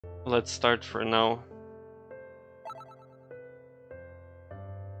Let's start for now.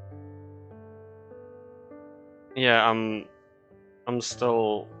 Yeah, I'm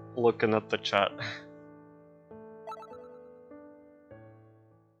still looking at the chat.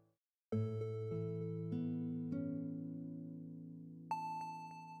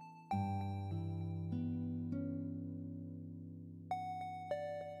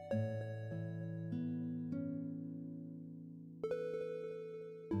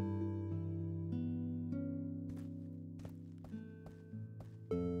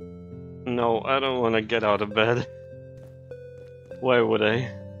 No, I don't want to get out of bed. Why would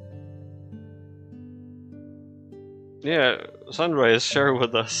I? Yeah, Sunrise, share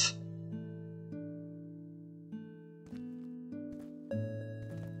with us.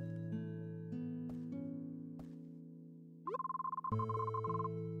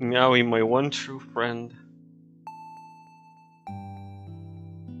 Meowmie, my one true friend.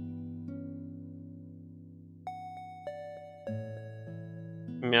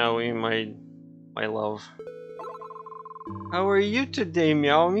 Meowmie, my love. How are you today,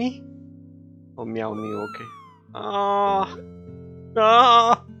 Meowmie? Oh, Meowmie, okay. Ah,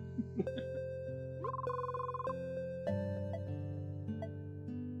 ah.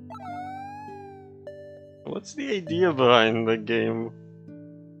 What's the idea behind the game?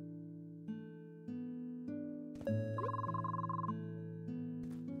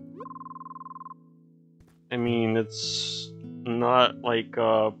 I mean, it's not like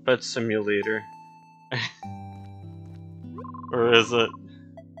a pet simulator. Or is it?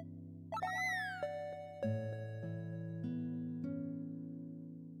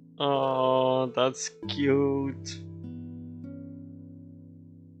 Oh, that's cute.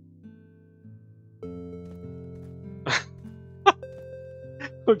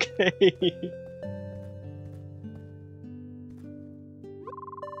 Okay.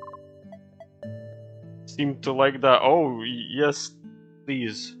 Seem to like that. Oh, yes,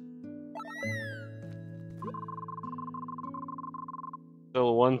 please.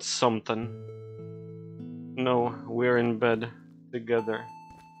 Still want something. No, we're in bed together.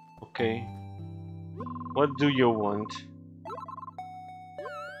 Okay. What do you want?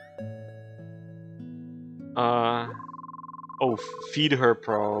 Oh, feed her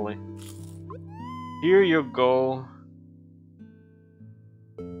probably. Here you go.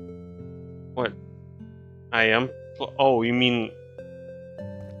 What? I am. Oh, you mean?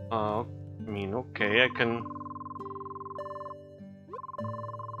 I mean, okay. I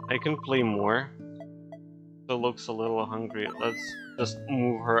can play more. Still looks a little hungry. Let's just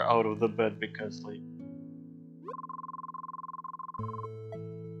move her out of the bed because, like.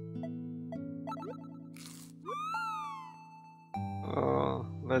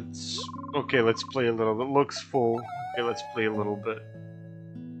 Let's play a little bit. Looks full. Okay, let's play a little bit.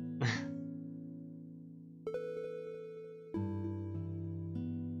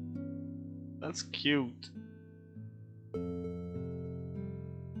 That's cute.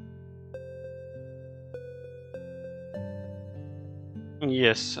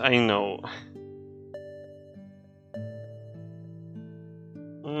 Yes, I know.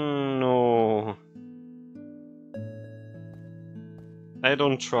 No. I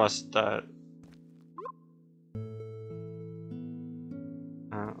don't trust that.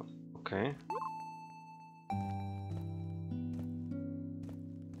 Okay.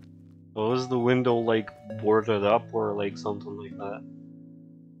 Was the window like boarded up or like something like that?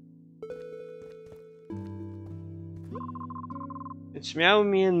 It's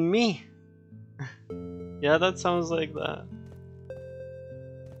Meowmie and me. Yeah, that sounds like that.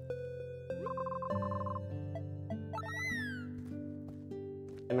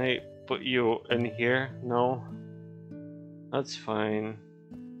 Can I put you in here? No? That's fine.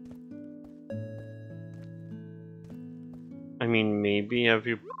 I mean, maybe. Have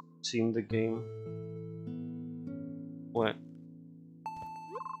you seen the game? What?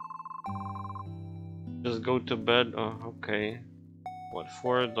 Just go to bed? Oh, okay. What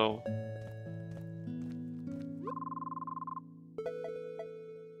for though?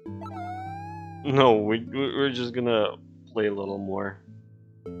 No, we're just gonna play a little more.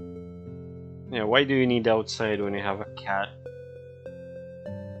 Yeah, why do you need outside when you have a cat?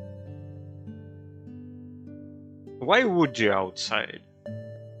 Why would you outside?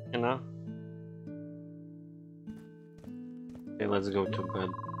 You know? Okay, let's go to bed.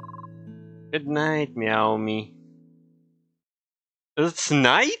 Good night, Meowmie. It's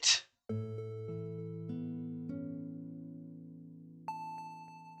night?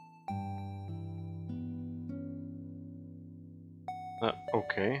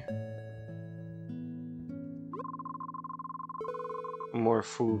 Okay. more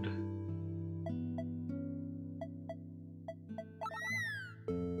food.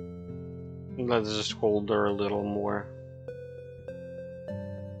 Let's just hold her a little more.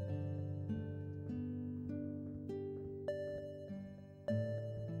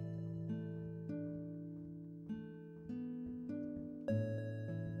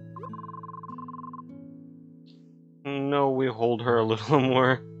 No, we hold her a little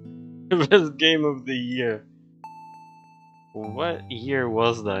more. Best game of the year. What year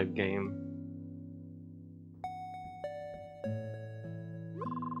was that game?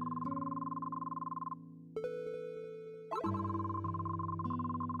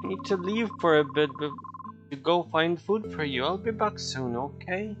 I need to leave for a bit, but to go find food for you. I'll be back soon,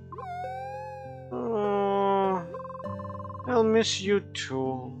 okay? I'll miss you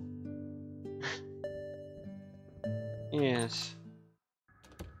too. Yes.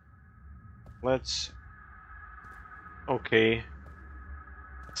 Let's... Okay.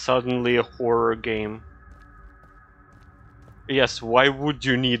 Suddenly a horror game. Yes, why would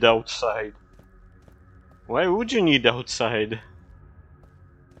you need outside? Why would you need outside?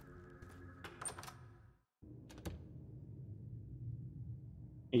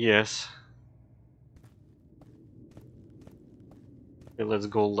 Yes. Okay, let's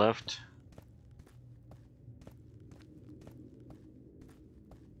go left.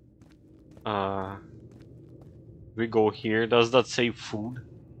 We go here. Does that say food?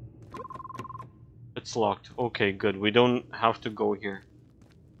 It's locked. Okay, good. We don't have to go here.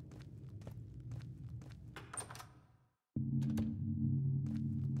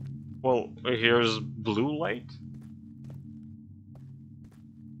 Well, here's blue light.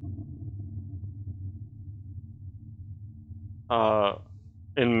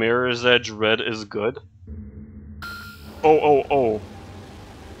 In Mirror's Edge, red is good. Oh.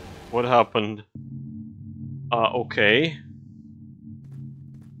 What happened? Okay.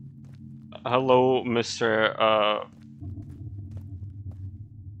 Hello, Mr.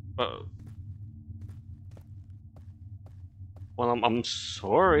 Well, I'm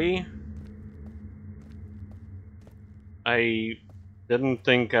sorry. I didn't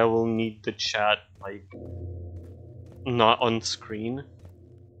think I will need the chat, like, not on screen.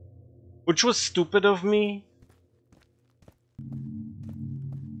 Which was stupid of me.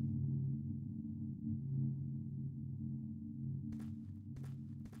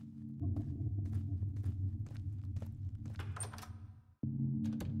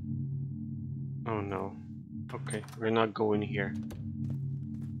 Oh no. Okay, we're not going here.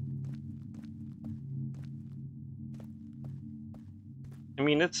 I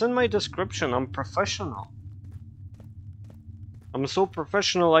mean, it's in my description. I'm professional. I'm so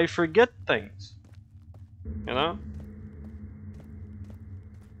professional I forget things. You know?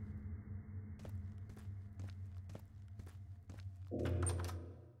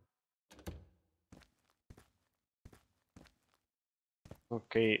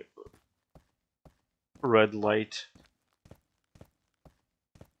 Okay. Red light.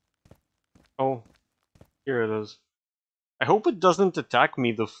 Oh, here it is. I hope it doesn't attack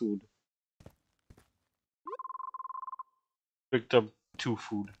me, the food. Picked up 2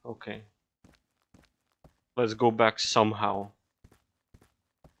 food. Okay. Let's go back somehow.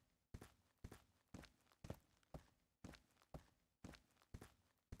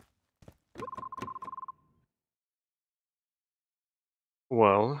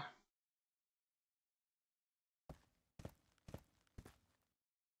 Well...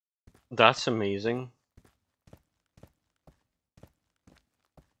 That's amazing.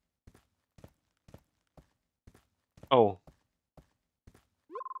 Oh.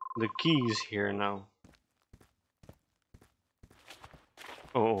 The key's here now.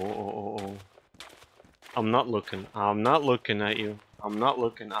 Oh. I'm not looking. I'm not looking at you. I'm not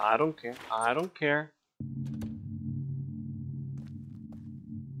looking. I don't care. I don't care.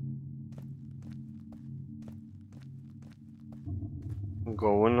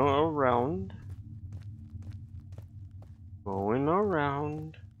 Going around. Going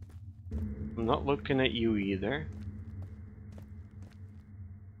around. I'm not looking at you either.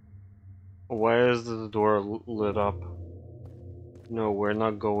 Why is the door lit up? No, we're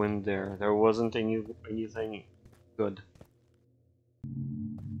not going there. There wasn't anything good.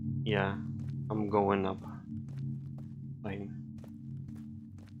 Yeah, I'm going up. Fine.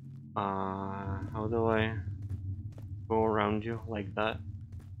 How do I go around you like that?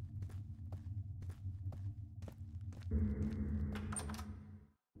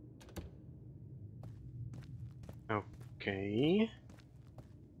 Okay.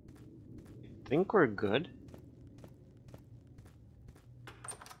 I think we're good.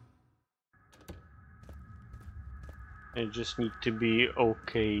 I just need to be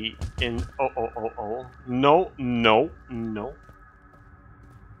okay in... Oh. No, no, no.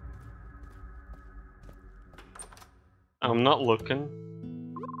 I'm not looking.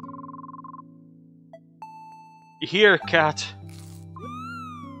 Here, cat.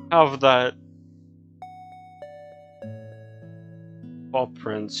 Have that. Paw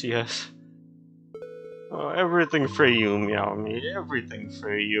prints, yes. Oh, everything for you, Meowmie. Everything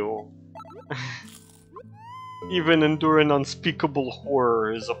for you. Even endure an unspeakable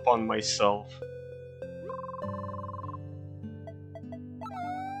horrors upon myself.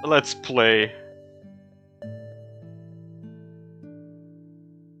 Let's play.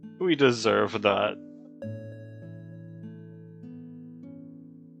 We deserve that.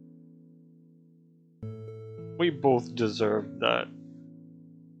 We both deserve that.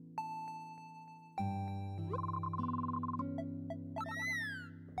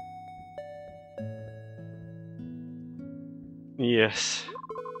 Yes.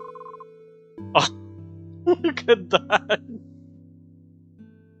 Oh, look at that!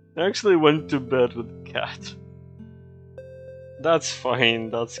 I actually went to bed with the cat. That's fine,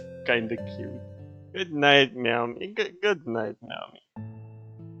 that's kinda cute. Good night, Meowmie. Good night, Meowmie.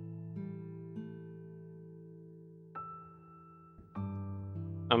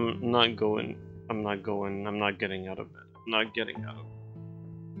 I'm not going. I'm not getting out of bed. I'm not getting out of bed.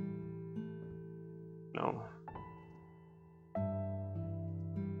 No.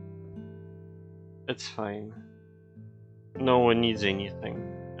 It's fine. No one needs anything.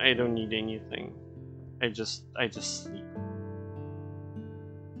 I don't need anything. I just sleep.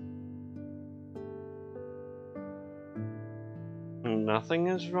 Nothing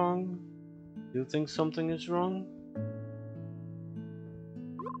is wrong? You think something is wrong?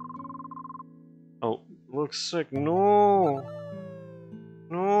 Oh, looks sick. No!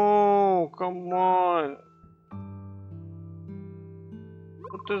 No! Come on!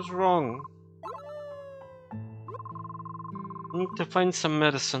 What is wrong? I need to find some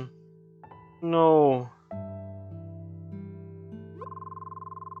medicine. No.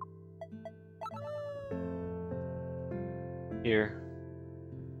 Here.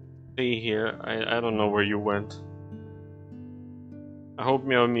 Stay here. I don't know where you went. I hope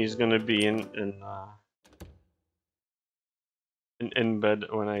Meowmie is gonna be in bed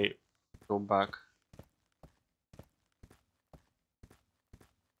when I go back.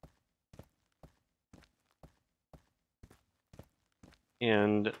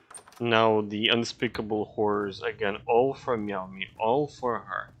 And now the unspeakable horrors again, all for Meowmie, all for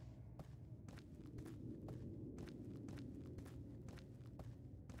her.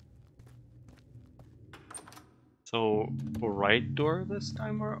 So, right door this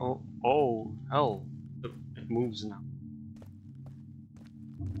time, or oh hell, it moves now.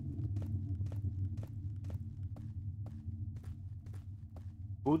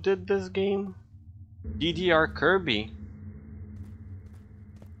 Who did this game? DDR Kirby.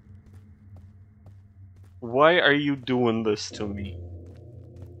 Why are you doing this to me?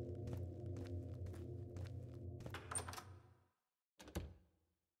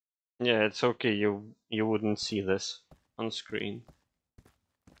 Yeah, it's okay. You wouldn't see this on screen,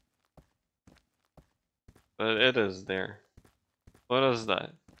 but it is there. What is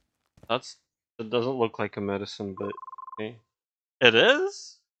that? It doesn't look like a medicine, but okay. It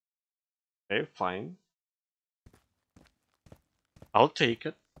is? Okay, fine. I'll take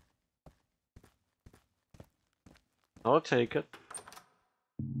it. I'll take it.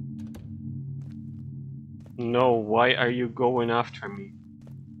 No, why are you going after me?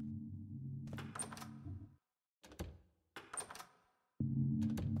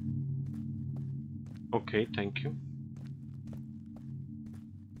 Okay, thank you.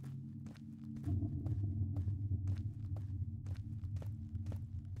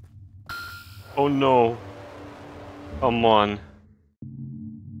 Oh no. Come on.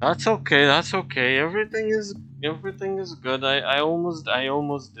 That's okay, that's okay. Everything is good. I almost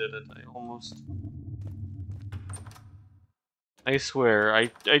did it. I swear, I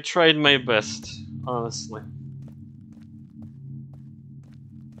tried my best, honestly.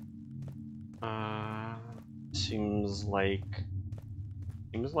 Uh seems like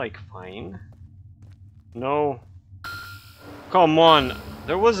fine. No. Come on.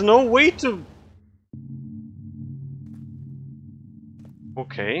 There was no way to...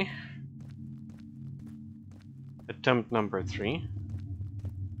 Okay. Attempt number 3.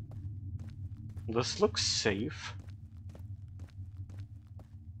 This looks safe.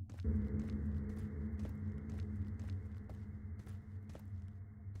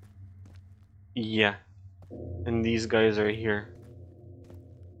 Yeah. And these guys are here.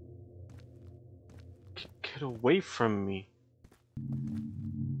 Get Get away from me.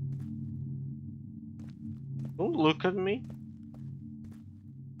 Don't look at me.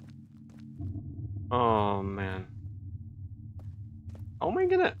 Oh man. How am I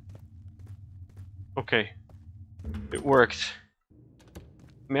gonna... Okay. It worked.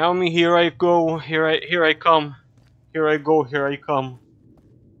 Meowmie, here I go. Here I come. Here I go, here I come.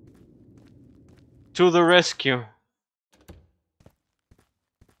 To the rescue.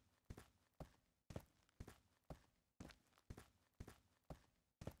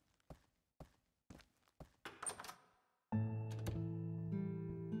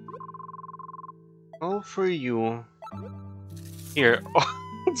 All for you. Here.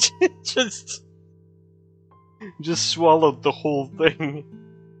 Oh, just swallowed the whole thing.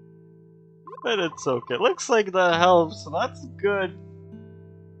 But it's okay. Looks like that helps. That's good.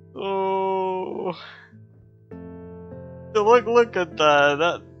 Oh, look at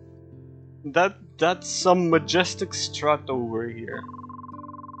that. That's some majestic strut over here.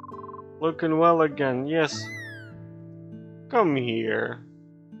 Looking well again. Yes. Come here.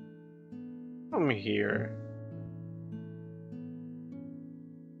 Come here.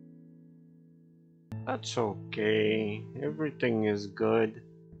 That's okay. Everything is good.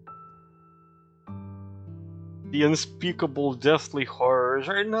 The unspeakable deathly horrors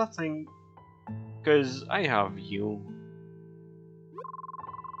are nothing, 'cause I have you.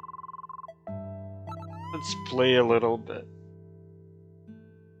 Let's play a little bit.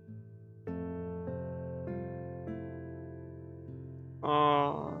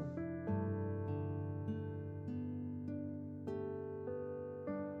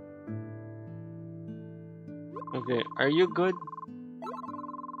 Okay, are you good?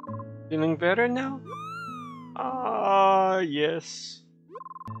 Feeling better now? Yes.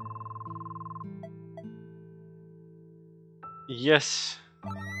 Yes.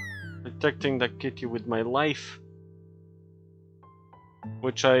 Protecting that kitty with my life.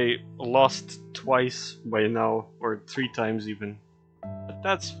 Which I lost twice by now, or 3 times even. But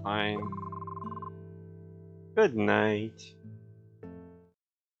that's fine. Good night.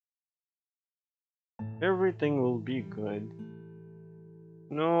 Everything will be good.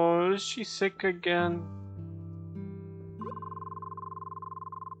 No, is she sick again?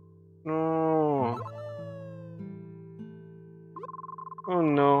 No. Oh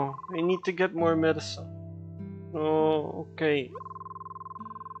no, I need to get more medicine. Oh, okay.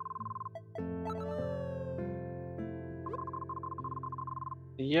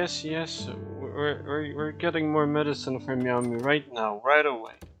 Yes, we're getting more medicine for Meowmie right now, right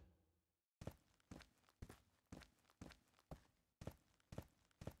away.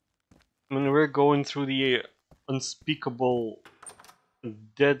 When we're going through the unspeakable,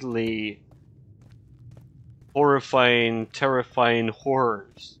 deadly, horrifying, terrifying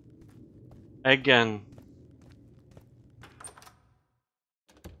horrors. Again.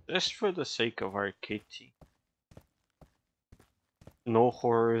 Just for the sake of our kitty. No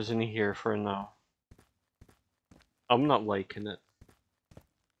horrors in here for now. I'm not liking it.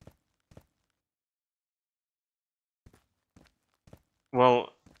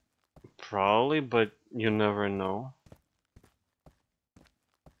 Well, probably, but you never know.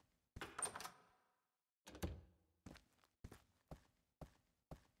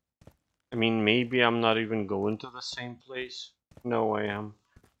 I mean, maybe I'm not even going to the same place. No, I am.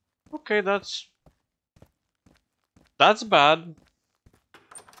 Okay, that's bad.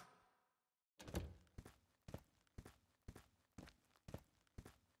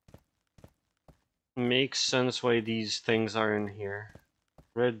 Makes sense why these things are in here.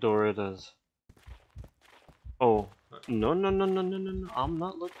 Red door it is. Oh, no, I'm not looking. I'm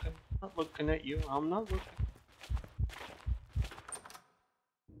not looking at you. I'm not looking.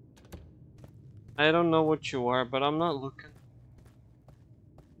 I don't know what you are, but I'm not looking.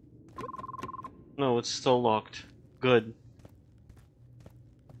 No, it's still locked. Good.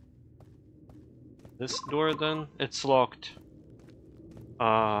 This door then? It's locked.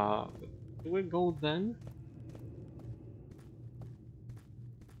 Do we go then?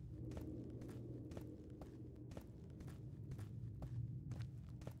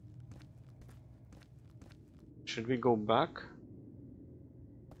 Should we go back?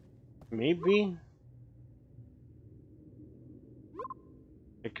 Maybe?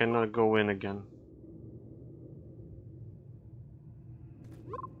 I cannot go in again.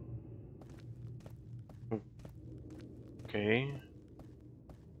 Okay.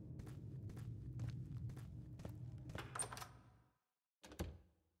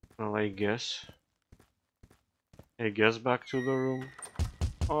 Well, I guess back to the room.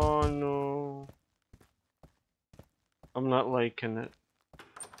 Oh no. I'm not liking it.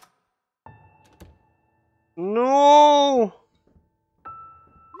 No!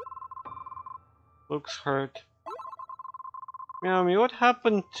 Looks hurt. Meowmie, what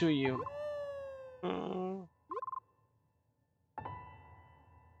happened to you? Mm.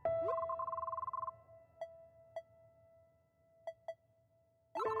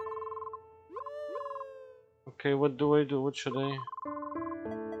 Okay, what do I do? What should I...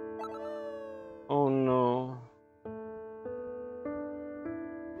 Oh no.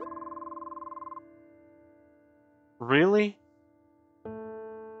 Really?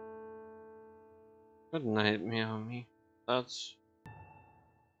 Good night, Meowmie. That's...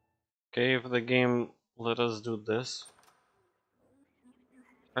 Okay, if the game let us do this.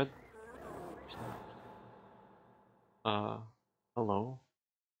 Right? Hello?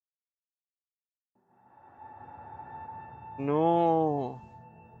 No!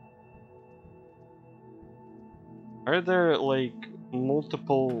 Are there, like,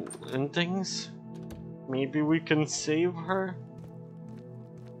 multiple endings? Maybe we can save her?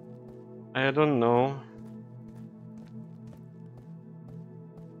 I don't know.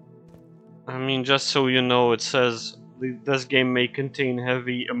 I mean, just so you know, it says this game may contain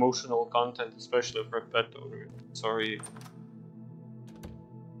heavy emotional content, especially for a pet owner. Sorry.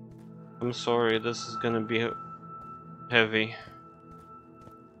 I'm sorry, this is gonna be heavy.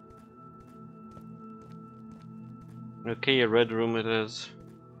 Okay, a red room it is.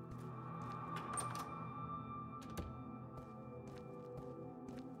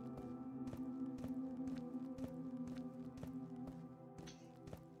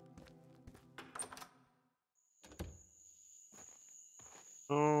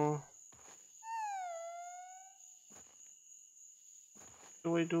 Oh. What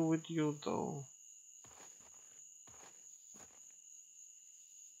do I do with you though?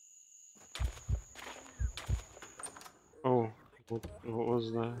 Oh, what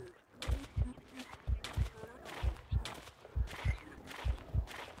was that?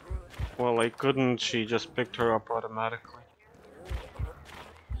 Well, I couldn't, she just picked her up automatically.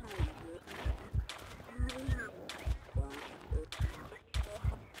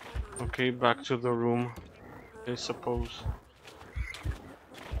 Okay, back to the room, I suppose.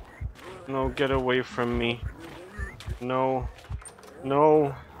 No, get away from me. No.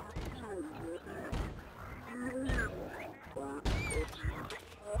 No.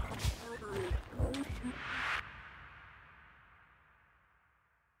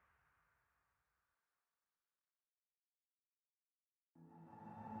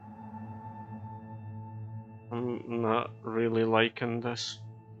 I'm not really liking this.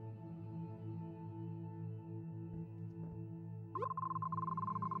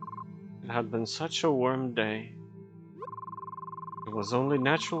 It had been such a warm day. It was only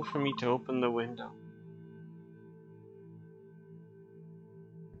natural for me to open the window.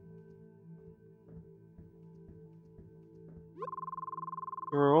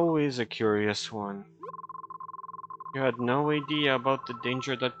 You were always a curious one. You had no idea about the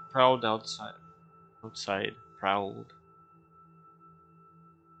danger that prowled outside. Prowled.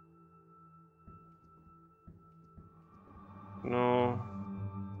 No.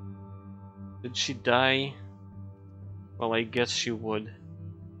 Did she die? Well, I guess she would.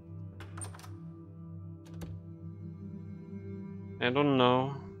 I don't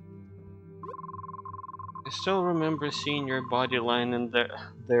know. I still remember seeing your body lying in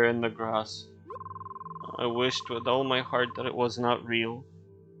there in the grass. I wished with all my heart that it was not real.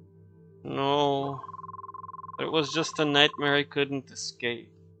 No. It was just a nightmare I couldn't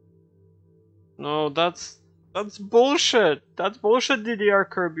escape. No, that's bullshit. That's bullshit, DDR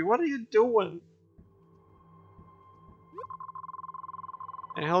Kirby. What are you doing?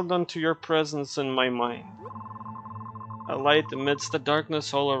 I held on to your presence in my mind. A light amidst the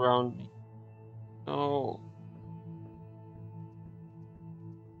darkness all around me. No.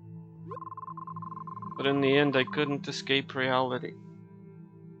 But in the end, I couldn't escape reality.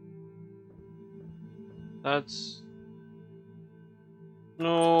 That's...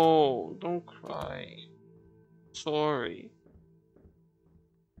 No, don't cry. Sorry.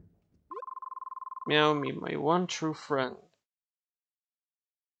 Meowmie, my one true friend.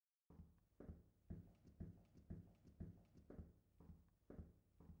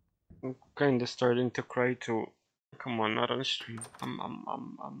 I'm kinda starting to cry too. Come on, not on stream.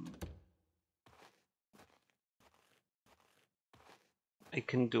 I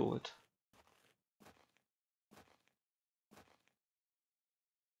can do it.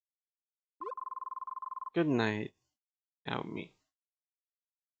 Good night, Meowmie.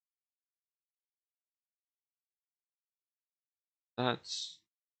 That's...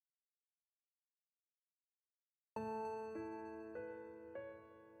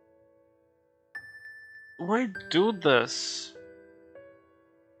 Why do this?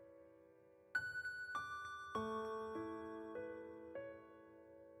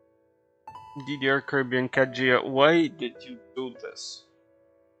 DDR Caribbean Kajia, why did you do this?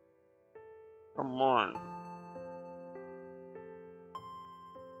 Come on.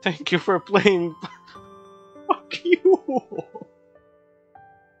 Thank you for playing. Fuck you.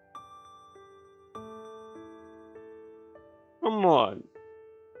 Come on.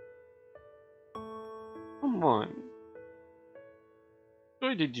 Come on.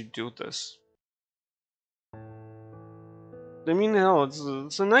 Why did you do this? I mean, hell,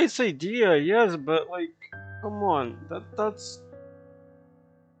 it's a nice idea, yes, but like, come on, that's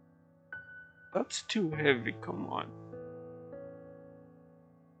too heavy. Come on.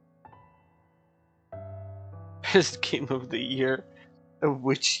 Best game of the year. Of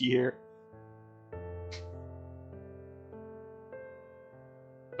which year?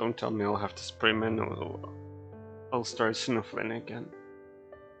 Don't tell me I'll have to spray my nose. I'll start sniffling again.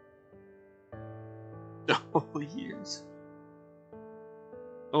 Oh, years.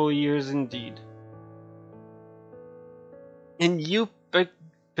 Oh, years indeed. And you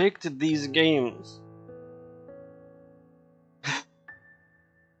picked these games.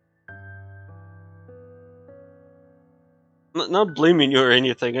 Not blaming you or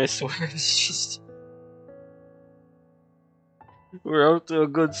anything, I swear. It's just. We're out to a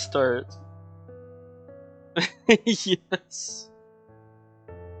good start. Yes.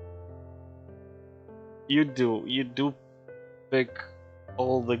 You do. You do pick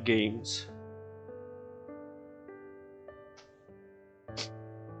all the games.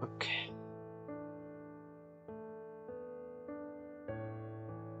 Okay.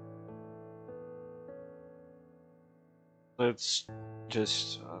 Let's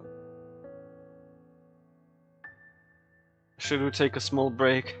just. Should we take a small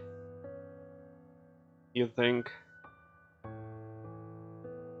break? You think?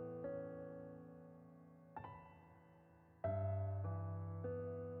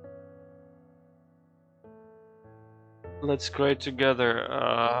 Let's cry together.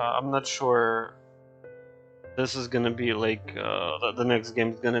 I'm not sure. This is gonna be like the next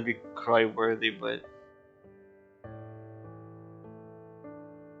game is gonna be cry worthy, but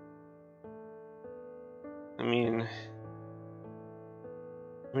I mean,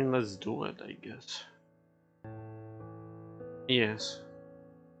 let's do it. I guess. Yes.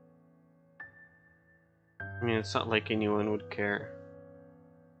 I mean, it's not like anyone would care.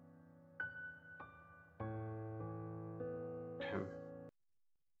 Okay.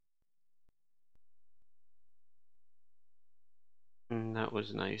 That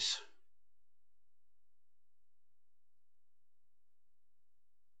was nice.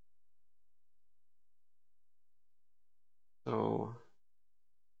 So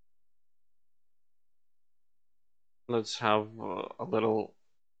let's have a little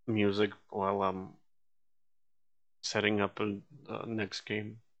music while I'm setting up the next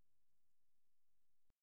game.